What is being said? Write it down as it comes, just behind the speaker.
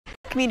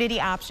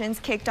Community Options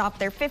kicked off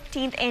their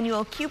 15th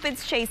annual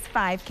Cupid's Chase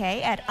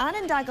 5K at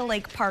Onondaga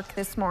Lake Park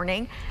this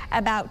morning.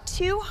 About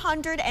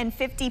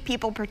 250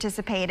 people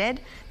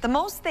participated, the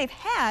most they've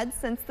had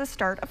since the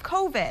start of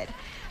COVID.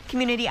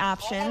 Community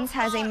Options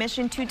has a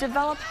mission to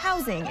develop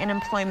housing and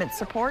employment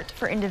support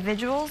for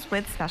individuals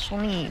with special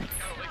needs.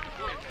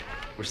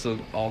 We're still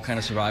all kind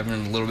of surviving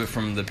a little bit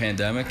from the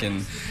pandemic,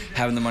 and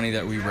having the money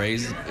that we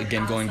raised,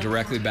 again, going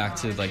directly back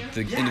to like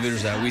the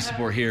individuals that we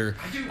support here,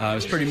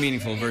 was pretty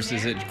meaningful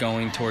versus it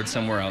going towards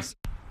somewhere else.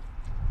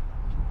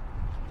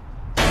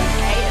 A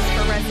is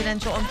for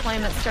Residential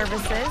Employment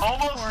Services.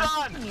 Almost for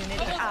done.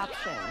 Community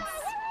Options.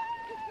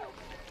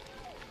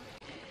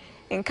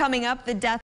 And coming up, the death